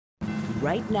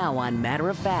right now on Matter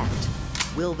of Fact.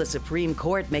 Will the Supreme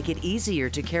Court make it easier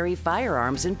to carry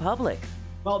firearms in public?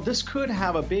 Well, this could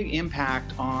have a big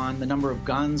impact on the number of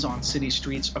guns on city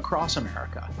streets across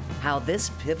America. How this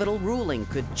pivotal ruling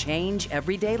could change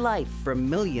everyday life for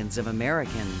millions of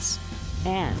Americans.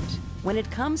 And when it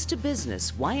comes to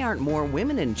business, why aren't more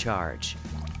women in charge?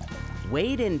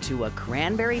 Wade into a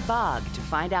cranberry bog to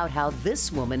find out how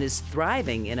this woman is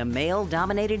thriving in a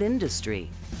male-dominated industry.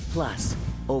 Plus,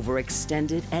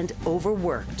 overextended and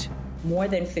overworked. More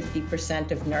than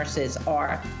 50% of nurses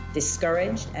are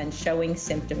discouraged and showing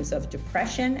symptoms of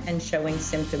depression and showing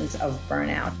symptoms of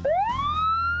burnout.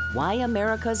 Why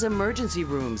America's emergency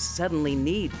rooms suddenly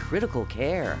need critical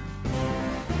care.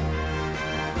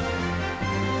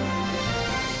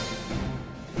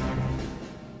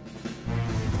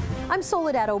 I'm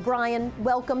Soledad O'Brien.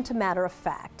 Welcome to Matter of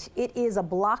Fact. It is a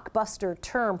blockbuster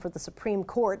term for the Supreme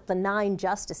Court. The 9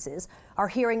 justices are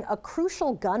hearing a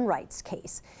crucial gun rights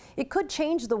case. It could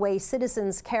change the way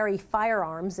citizens carry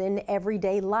firearms in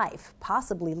everyday life,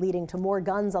 possibly leading to more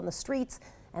guns on the streets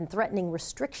and threatening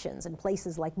restrictions in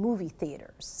places like movie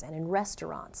theaters and in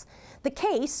restaurants. The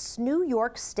case, New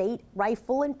York State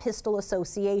Rifle and Pistol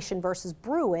Association versus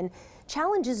Bruen,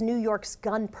 challenges New York's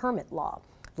gun permit law.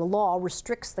 The law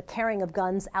restricts the carrying of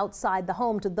guns outside the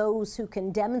home to those who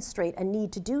can demonstrate a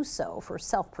need to do so for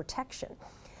self-protection.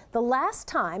 The last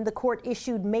time the court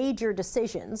issued major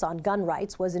decisions on gun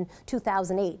rights was in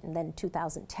 2008 and then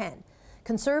 2010.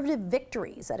 Conservative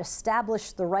victories that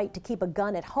established the right to keep a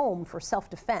gun at home for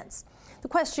self-defense. The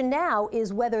question now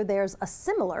is whether there's a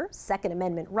similar Second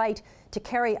Amendment right to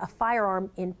carry a firearm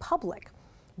in public.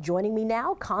 Joining me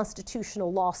now,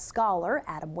 constitutional law scholar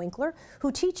Adam Winkler,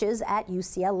 who teaches at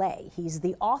UCLA. He's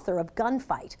the author of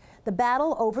Gunfight, The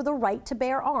Battle Over the Right to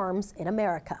Bear Arms in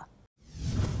America.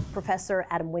 Professor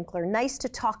Adam Winkler, nice to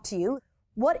talk to you.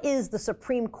 What is the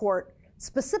Supreme Court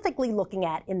specifically looking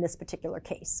at in this particular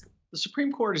case? The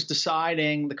Supreme Court is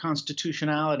deciding the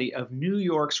constitutionality of New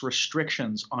York's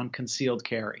restrictions on concealed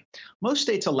carry. Most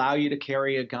states allow you to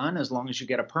carry a gun as long as you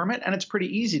get a permit, and it's pretty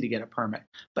easy to get a permit.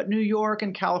 But New York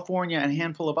and California and a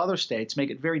handful of other states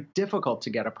make it very difficult to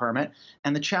get a permit,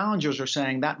 and the challengers are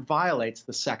saying that violates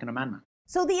the Second Amendment.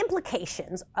 So the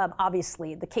implications,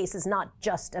 obviously, the case is not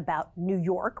just about New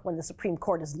York when the Supreme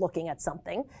Court is looking at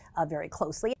something very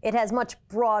closely. It has much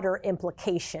broader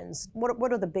implications.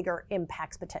 What are the bigger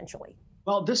impacts potentially?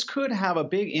 Well, this could have a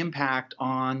big impact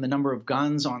on the number of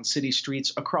guns on city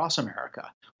streets across America.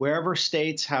 Wherever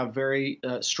states have very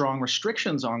strong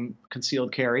restrictions on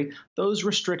concealed carry, those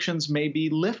restrictions may be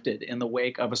lifted in the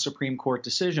wake of a Supreme Court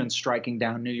decision striking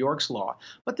down New York's law.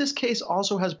 But this case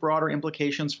also has broader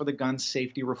implications for the gun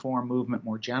safety reform movement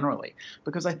more generally,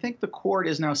 because I think the court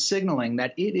is now signaling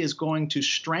that it is going to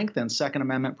strengthen Second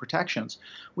Amendment protections,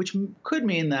 which could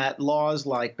mean that laws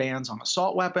like bans on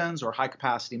assault weapons or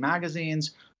high-capacity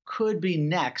magazines could be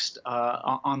next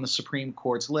on the Supreme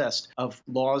Court's list of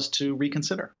laws to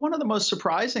reconsider. One of the most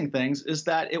surprising things is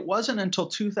that it wasn't until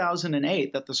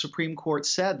 2008 that the Supreme Court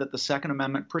said that the Second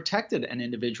Amendment protected an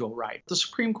individual right. The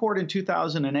Supreme Court in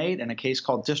 2008, in a case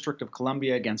called District of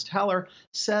Columbia against Heller,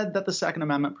 said that the Second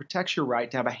Amendment protects your right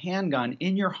to have a handgun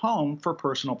in your home for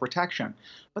personal protection.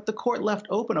 But the court left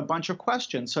open a bunch of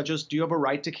questions, such as, do you have a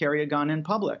right to carry a gun in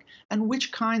public? And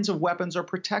which kinds of weapons are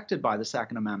protected by the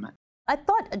Second Amendment? I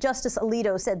thought Justice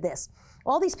Alito said this: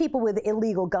 all these people with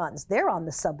illegal guns, they're on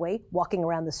the subway, walking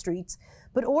around the streets,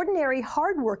 but ordinary,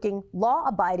 hardworking,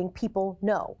 law-abiding people,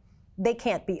 no, they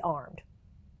can't be armed.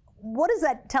 What does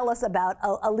that tell us about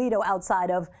Alito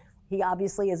outside of, he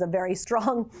obviously is a very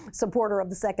strong supporter of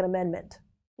the Second Amendment?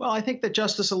 Well, I think that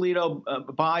Justice Alito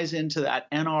buys into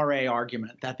that NRA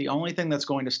argument that the only thing that's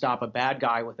going to stop a bad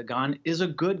guy with a gun is a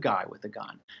good guy with a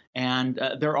gun. And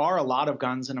there are a lot of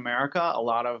guns in America. A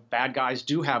lot of bad guys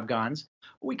do have guns.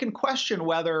 We can question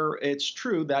whether it's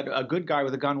true that a good guy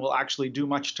with a gun will actually do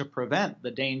much to prevent the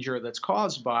danger that's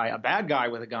caused by a bad guy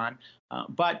with a gun.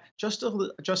 But Justice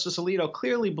Alito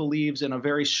clearly believes in a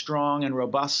very strong and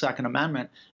robust Second Amendment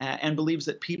and believes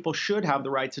that people should have the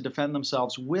right to defend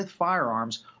themselves with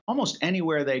firearms almost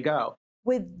anywhere they go.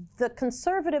 With the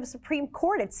conservative Supreme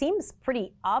Court, it seems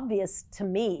pretty obvious to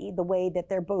me the way that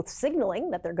they're both signaling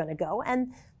that they're going to go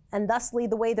and thusly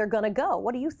the way they're going to go.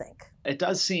 What do you think? It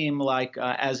does seem like,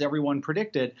 as everyone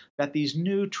predicted, that these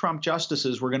new Trump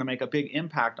justices were going to make a big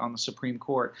impact on the Supreme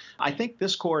Court. I think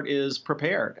this court is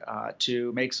prepared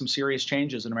to make some serious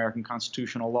changes in American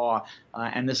constitutional law,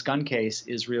 and this gun case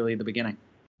is really the beginning.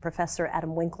 Professor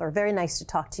Adam Winkler, very nice to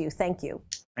talk to you. Thank you.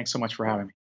 Thanks so much for having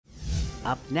me.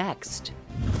 Up next.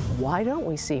 Why don't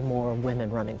we see more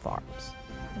women running farms?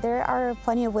 There are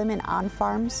plenty of women on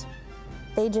farms.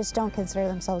 They just don't consider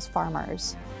themselves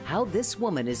farmers. How this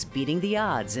woman is beating the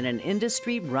odds in an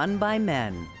industry run by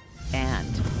men. And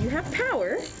You have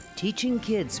power. teaching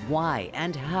kids why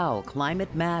and how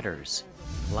climate matters.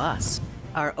 Plus,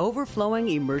 are overflowing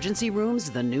emergency rooms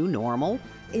the new normal?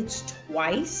 It's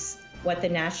twice what the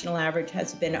national average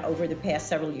has been over the past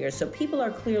several years. So people are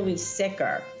clearly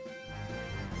sicker.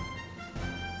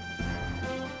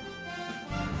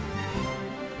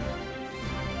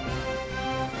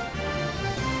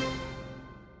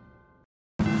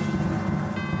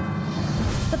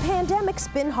 The pandemic's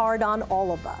been hard on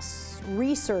all of us.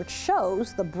 Research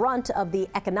shows the brunt of the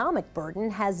economic burden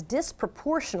has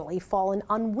disproportionately fallen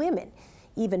on women,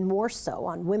 even more so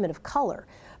on women of color.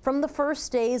 From the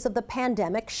first days of the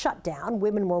pandemic shutdown,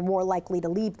 women were more likely to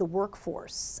leave the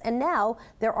workforce. And now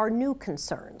there are new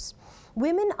concerns.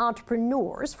 Women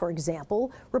entrepreneurs, for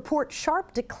example, report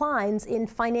sharp declines in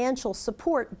financial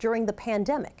support during the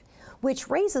pandemic, which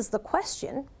raises the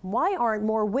question, why aren't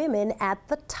more women at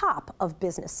the top of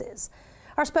businesses?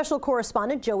 Our special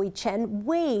correspondent, Joey Chen,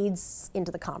 wades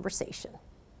into the conversation.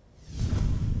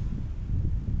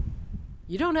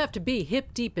 You don't have to be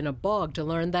hip deep in a bog to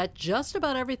learn that just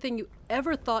about everything you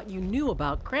ever thought you knew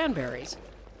about cranberries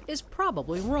is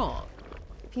probably wrong.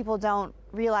 People don't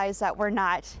realize that we're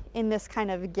not in this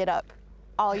kind of get-up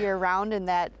all year round and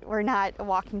that we're not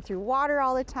walking through water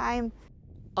all the time.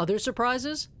 Other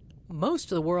surprises?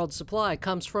 Most of the world's supply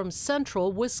comes from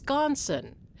central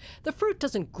Wisconsin. The fruit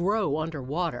doesn't grow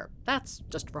underwater. That's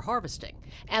just for harvesting.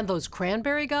 And those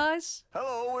cranberry guys?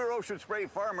 Hello, we're Ocean Spray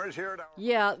Farmers here at our...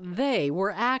 Yeah, they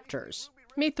were actors.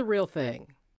 Meet the real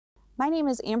thing. My name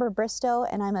is Amber Bristow,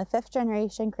 and I'm a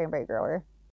fifth-generation cranberry grower.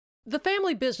 The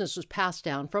family business was passed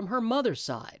down from her mother's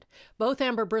side. Both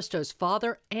Amber Bristow's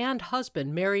father and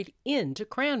husband married into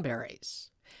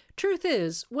cranberries. Truth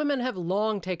is, women have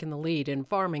long taken the lead in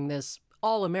farming this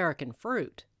all-American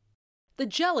fruit. The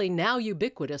jelly, now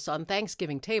ubiquitous on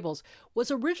Thanksgiving tables,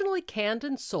 was originally canned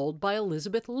and sold by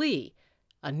Elizabeth Lee,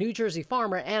 a New Jersey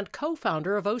farmer and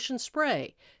co-founder of Ocean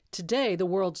Spray, today the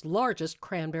world's largest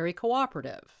cranberry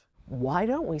cooperative. Why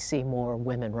don't we see more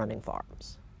women running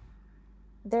farms?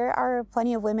 There are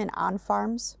plenty of women on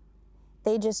farms.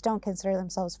 They just don't consider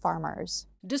themselves farmers.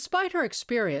 Despite her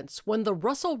experience, when the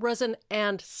Russell Resin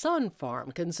and Son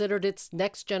Farm considered its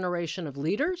next generation of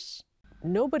leaders,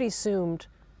 Nobody assumed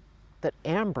that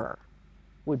Amber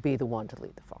would be the one to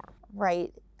lead the farm.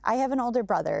 Right. I have an older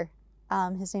brother.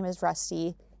 His name is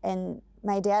Rusty. And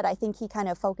my dad, I think he kind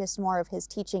of focused more of his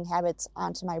teaching habits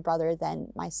onto my brother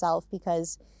than myself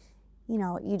because, you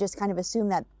know, you just kind of assume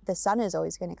that the son is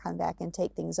always going to come back and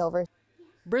take things over.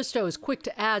 Bristow is quick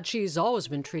to add she's always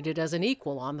been treated as an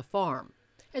equal on the farm,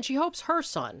 and she hopes her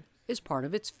son is part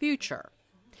of its future.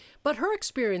 But her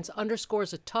experience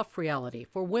underscores a tough reality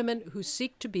for women who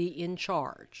seek to be in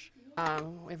charge.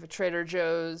 We have a Trader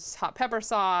Joe's hot pepper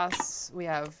sauce. We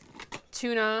have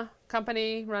tuna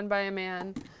company run by a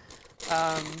man.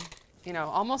 You know,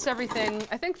 almost everything,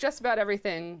 I think just about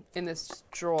everything in this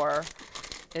drawer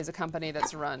is a company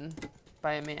that's run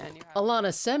by a man.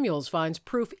 Alana Samuels finds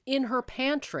proof in her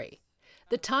pantry.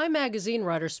 The Time magazine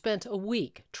writer spent a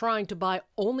week trying to buy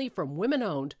only from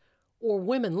women-owned or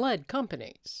women-led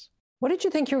companies. What did you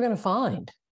think you were going to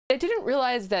find? I didn't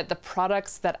realize that the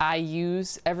products that I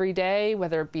use every day,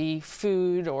 whether it be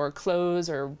food or clothes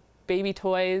or baby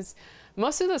toys,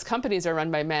 most of those companies are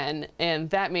run by men, and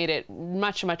that made it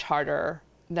much, much harder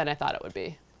than I thought it would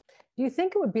be. Do you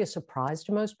think it would be a surprise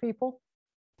to most people?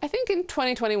 I think in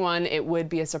 2021, it would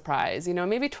be a surprise. You know,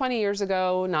 maybe 20 years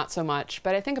ago, not so much.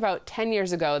 But I think about 10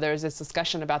 years ago, there was this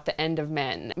discussion about the end of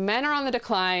men. Men are on the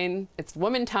decline. It's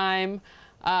women time.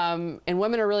 And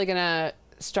women are really going to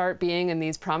start being in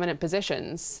these prominent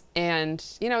positions. And,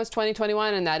 you know, it's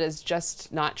 2021, and that is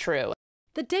just not true.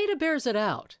 The data bears it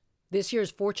out. This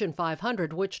year's Fortune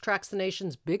 500, which tracks the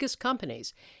nation's biggest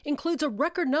companies, includes a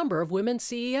record number of women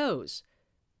CEOs.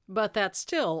 But that's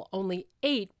still only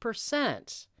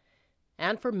 8%.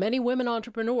 And for many women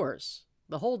entrepreneurs,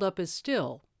 the holdup is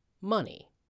still money.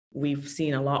 We've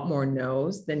seen a lot more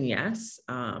no's than yes.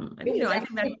 I think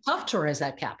that's tough to raise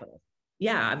that capital.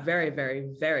 Yeah, very,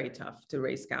 very, very tough to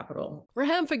raise capital.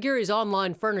 Raham Fagiri's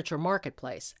online furniture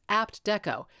marketplace, Apt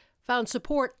Deco, found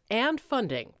support and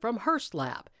funding from Hearst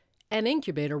Lab, an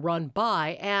incubator run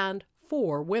by and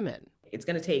for women. It's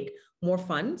going to take more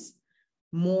funds,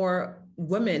 more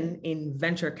women in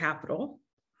venture capital,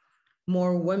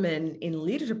 more women in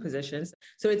leadership positions.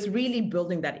 So it's really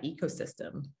building that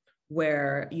ecosystem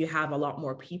where you have a lot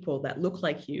more people that look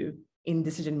like you in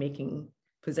decision-making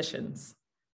positions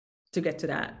to get to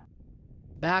that.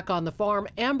 Back on the farm,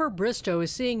 Amber Bristow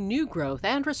is seeing new growth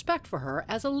and respect for her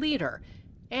as a leader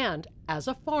and as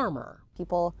a farmer.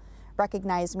 People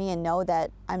recognize me and know that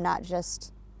I'm not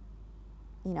just,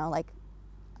 you know, like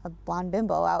a blonde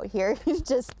bimbo out here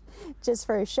just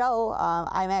for a show.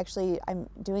 I'm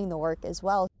doing the work as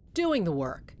well. Doing the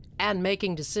work and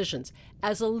making decisions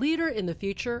as a leader in the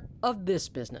future of this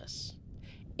business.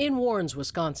 In Warrens,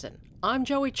 Wisconsin, I'm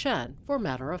Joey Chen for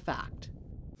Matter of Fact.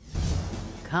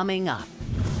 Coming up,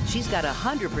 she's got a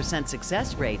 100%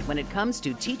 success rate when it comes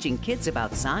to teaching kids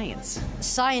about science.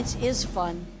 Science is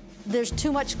fun. There's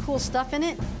too much cool stuff in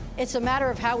it. It's a matter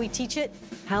of how we teach it.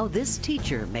 How this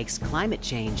teacher makes climate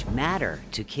change matter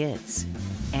to kids.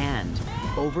 And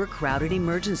overcrowded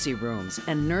emergency rooms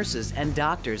and nurses and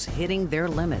doctors hitting their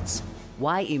limits.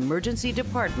 Why emergency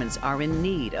departments are in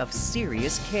need of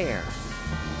serious care.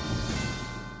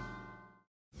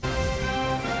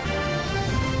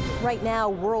 Right now,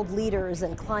 world leaders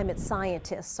and climate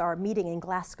scientists are meeting in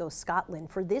Glasgow, Scotland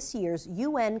for this year's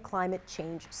UN Climate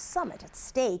Change Summit. At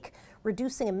stake,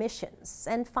 reducing emissions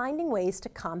and finding ways to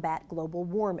combat global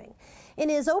warming. In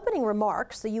his opening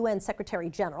remarks, the UN Secretary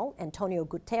General, Antonio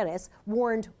Guterres,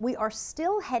 warned we are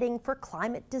still heading for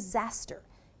climate disaster.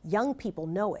 Young people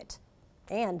know it,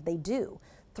 and they do.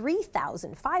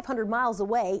 3,500 miles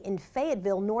away in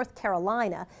Fayetteville, North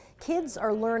Carolina, kids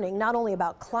are learning not only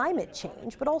about climate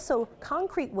change, but also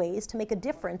concrete ways to make a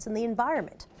difference in the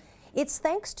environment. It's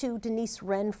thanks to Denise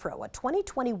Renfro, a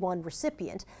 2021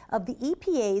 recipient of the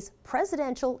EPA's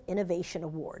Presidential Innovation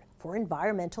Award for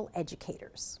Environmental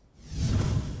Educators.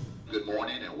 Good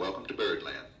morning and welcome to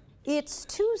Birdland. It's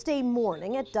Tuesday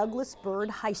morning at Douglas Byrd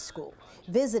High School.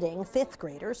 Visiting fifth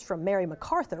graders from Mary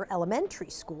MacArthur Elementary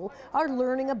School are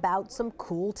learning about some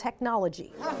cool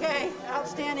technology. Okay,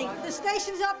 outstanding. The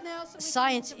station's up now. So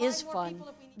science is fun.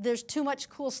 There's too much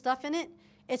cool stuff in it.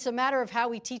 It's a matter of how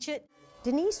we teach it.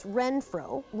 Denise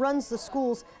Renfro runs the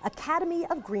school's Academy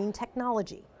of Green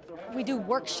Technology. We do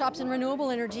workshops in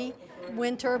renewable energy,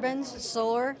 wind turbines,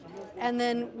 solar, and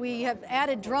then we have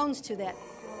added drones to that.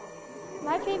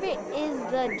 My favorite is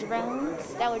the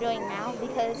drones that we're doing now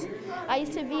because I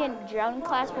used to be in drone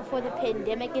class before the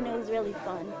pandemic and it was really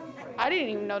fun. I didn't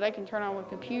even know they can turn on with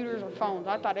computers or phones.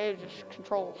 I thought it was just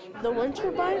controls. The wind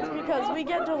turbines, because we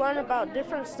get to learn about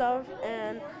different stuff,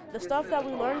 and the stuff that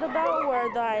we learned about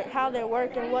were how they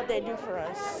work and what they do for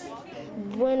us.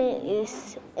 When it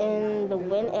is in the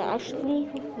wind, it actually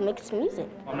makes music.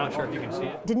 I'm not sure if you can see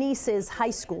it. Denise's high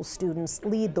school students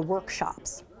lead the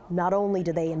workshops. Not only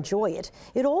do they enjoy it,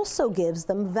 it also gives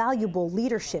them valuable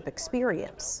leadership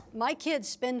experience. My kids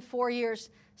spend 4 years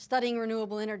studying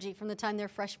renewable energy from the time they're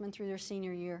freshmen through their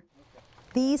senior year.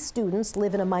 These students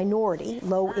live in a minority,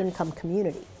 low-income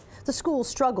community. The school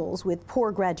struggles with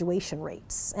poor graduation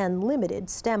rates and limited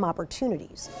STEM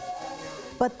opportunities.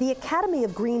 But the Academy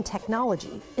of Green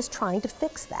Technology is trying to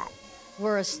fix that.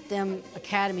 We're a STEM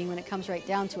academy when it comes right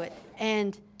down to it.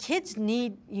 And kids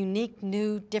need unique,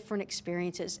 new, different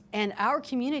experiences. And our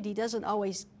community doesn't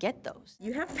always get those.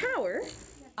 You have power.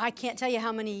 I can't tell you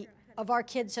how many of our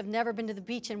kids have never been to the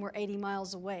beach and we're 80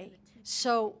 miles away.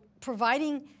 So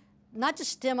providing not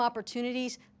just STEM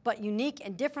opportunities, but unique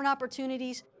and different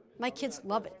opportunities, my kids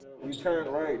love it. We turned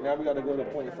right, now we gotta go to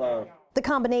point 5. The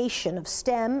combination of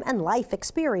STEM and life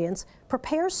experience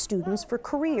prepares students for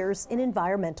careers in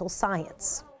environmental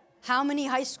science. How many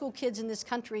high school kids in this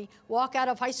country walk out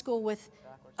of high school with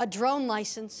a drone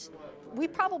license? We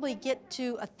probably get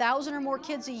to 1,000 or more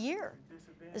kids a year.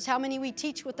 Is how many we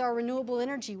teach with our renewable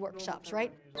energy workshops,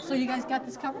 right? So you guys got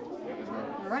this covered?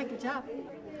 All right, good job.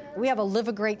 We have a Live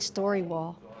a Great Story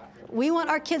wall. We want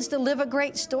our kids to live a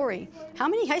great story. How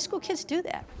many high school kids do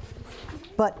that?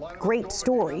 But great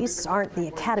stories aren't the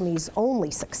Academy's only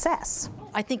success.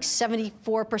 I think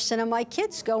 74% of my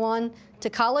kids go on to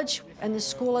college, and the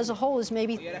school as a whole is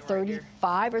maybe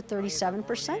 35 or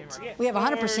 37%. We have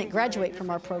 100% graduate from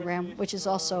our program, which is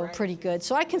also pretty good.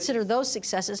 So I consider those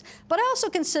successes, but I also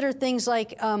consider things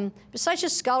like, besides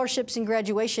just scholarships and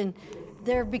graduation,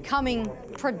 they're becoming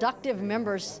productive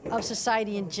members of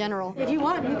society in general. If you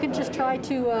want, you can just try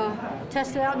to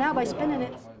test it out now by spinning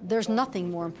it. There's nothing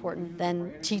more important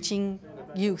than teaching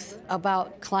youth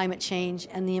about climate change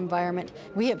and the environment.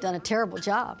 We have done a terrible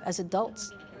job as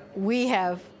adults. We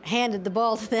have handed the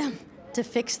ball to them to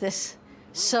fix this.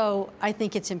 So I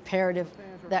think it's imperative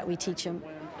that we teach them.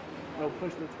 They'll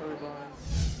push the turbine.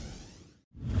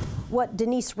 What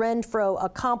Denise Renfro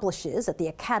accomplishes at the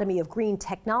Academy of Green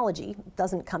Technology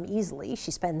doesn't come easily.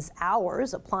 She spends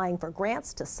hours applying for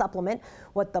grants to supplement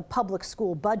what the public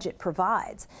school budget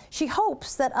provides. She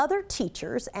hopes that other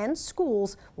teachers and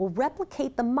schools will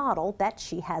replicate the model that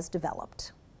she has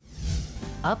developed.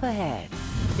 Up ahead.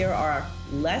 There are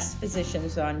less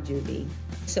physicians on duty,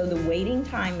 so the waiting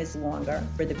time is longer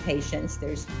for the patients.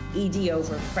 There's ED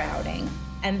overcrowding,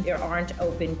 and there aren't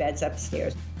open beds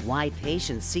upstairs. Why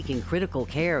patients seeking critical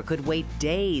care could wait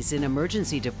days in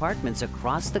emergency departments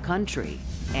across the country.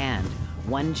 And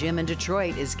one gym in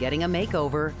Detroit is getting a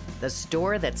makeover, the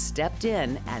store that stepped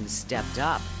in and stepped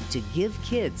up to give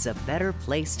kids a better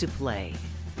place to play.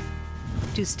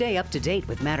 To stay up to date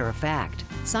with Matter of Fact,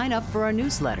 sign up for our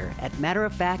newsletter at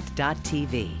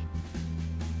matteroffact.tv.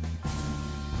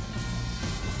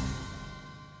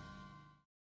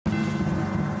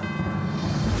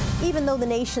 Even though the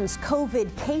nation's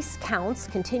COVID case counts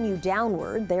continue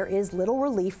downward, there is little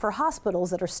relief for hospitals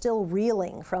that are still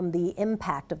reeling from the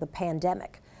impact of the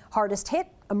pandemic. Hardest hit,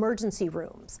 emergency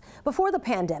rooms. Before the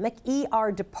pandemic,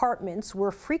 ER departments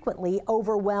were frequently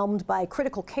overwhelmed by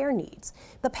critical care needs.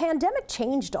 The pandemic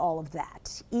changed all of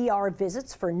that. ER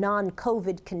visits for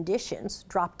non-COVID conditions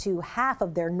dropped to half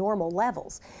of their normal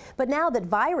levels. But now that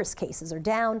virus cases are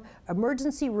down,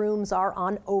 emergency rooms are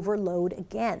on overload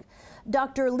again.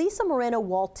 Dr. Lisa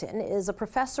Moreno-Walton is a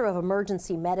professor of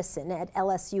emergency medicine at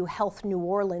LSU Health New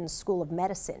Orleans School of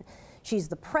Medicine. She's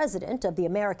the president of the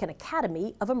American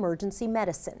Academy of Emergency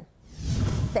Medicine.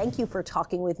 Thank you for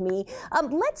talking with me.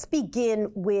 Let's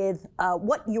begin with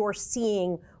what you're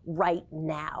seeing right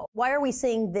now. Why are we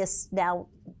seeing this now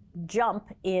jump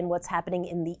in what's happening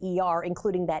in the ER,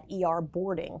 including that ER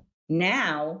boarding?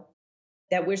 Now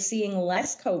that we're seeing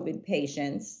less COVID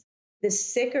patients, the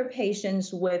sicker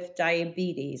patients with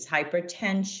diabetes,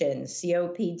 hypertension,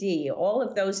 COPD, all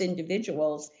of those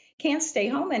individuals can't stay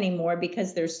home anymore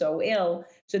because they're so ill.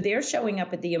 So they're showing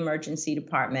up at the emergency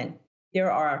department.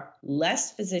 There are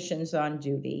less physicians on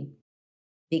duty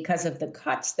because of the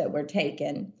cuts that were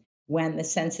taken when the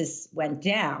census went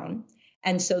down.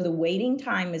 And so the waiting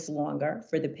time is longer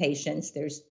for the patients.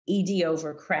 There's ED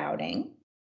overcrowding.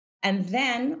 And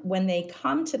then when they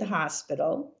come to the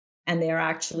hospital, and they're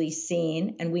actually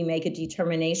seen, and we make a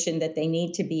determination that they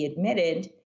need to be admitted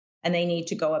and they need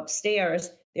to go upstairs,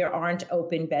 there aren't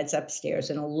open beds upstairs.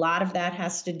 And a lot of that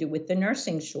has to do with the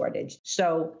nursing shortage.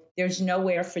 So there's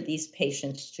nowhere for these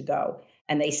patients to go.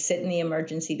 And they sit in the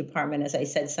emergency department, as I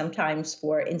said, sometimes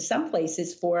in some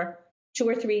places for 2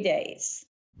 or 3 days.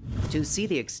 To see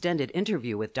the extended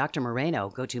interview with Dr. Moreno,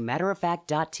 go to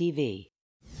matteroffact.tv.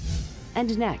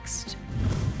 And next,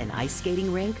 an ice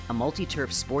skating rink, a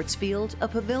multi-turf sports field, a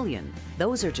pavilion.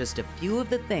 Those are just a few of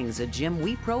the things a gym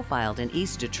we profiled in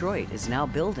East Detroit is now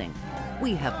building.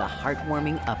 We have the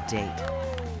heartwarming update.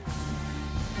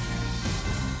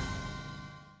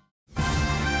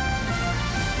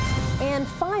 And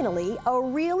finally, a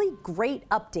really great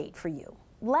update for you.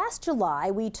 Last July,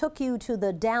 we took you to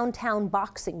the downtown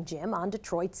boxing gym on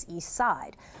Detroit's east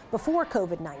side. Before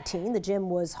COVID-19, the gym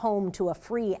was home to a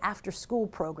free after-school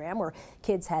program where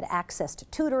kids had access to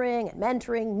tutoring and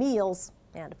mentoring, meals,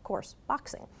 and of course,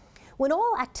 boxing. When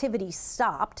all activities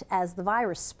stopped as the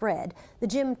virus spread, the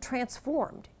gym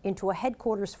transformed into a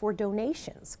headquarters for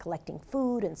donations, collecting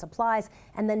food and supplies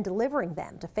and then delivering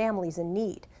them to families in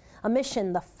need. A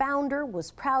mission the founder was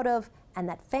proud of and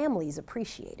that families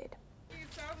appreciated.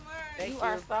 You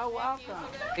are so welcome.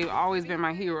 They've always been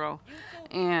my hero,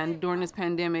 and during this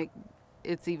pandemic,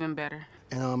 it's even better.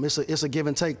 And it's a give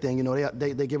and take thing. You know,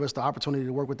 they give us the opportunity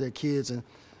to work with their kids and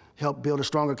help build a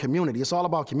stronger community. It's all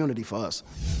about community for us.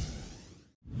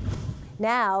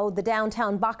 Now, the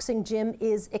downtown boxing gym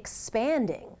is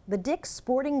expanding. The Dick's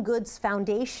Sporting Goods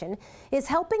Foundation is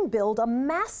helping build a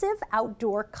massive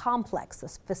outdoor complex.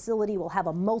 This facility will have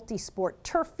a multi-sport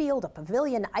turf field, a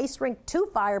pavilion, ice rink, 2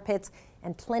 fire pits,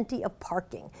 and plenty of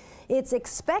parking. It's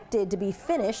expected to be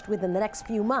finished within the next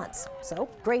few months, so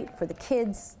great for the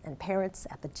kids and parents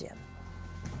at the gym.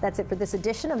 That's it for this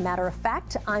edition of Matter of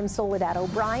Fact. I'm Soledad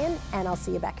O'Brien, and I'll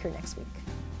see you back here next week.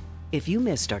 If you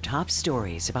missed our top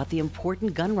stories about the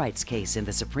important gun rights case in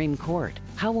the Supreme Court,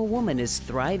 how a woman is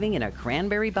thriving in a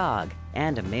cranberry bog,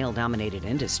 and a male-dominated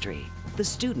industry, the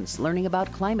students learning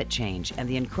about climate change and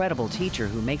the incredible teacher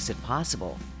who makes it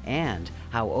possible, and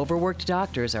how overworked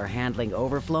doctors are handling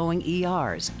overflowing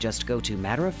ERs, just go to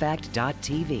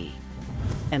matteroffact.tv.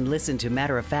 And listen to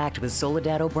Matter of Fact with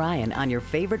Soledad O'Brien on your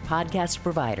favorite podcast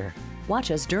provider.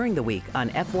 Watch us during the week on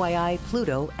FYI,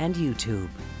 Pluto, and YouTube.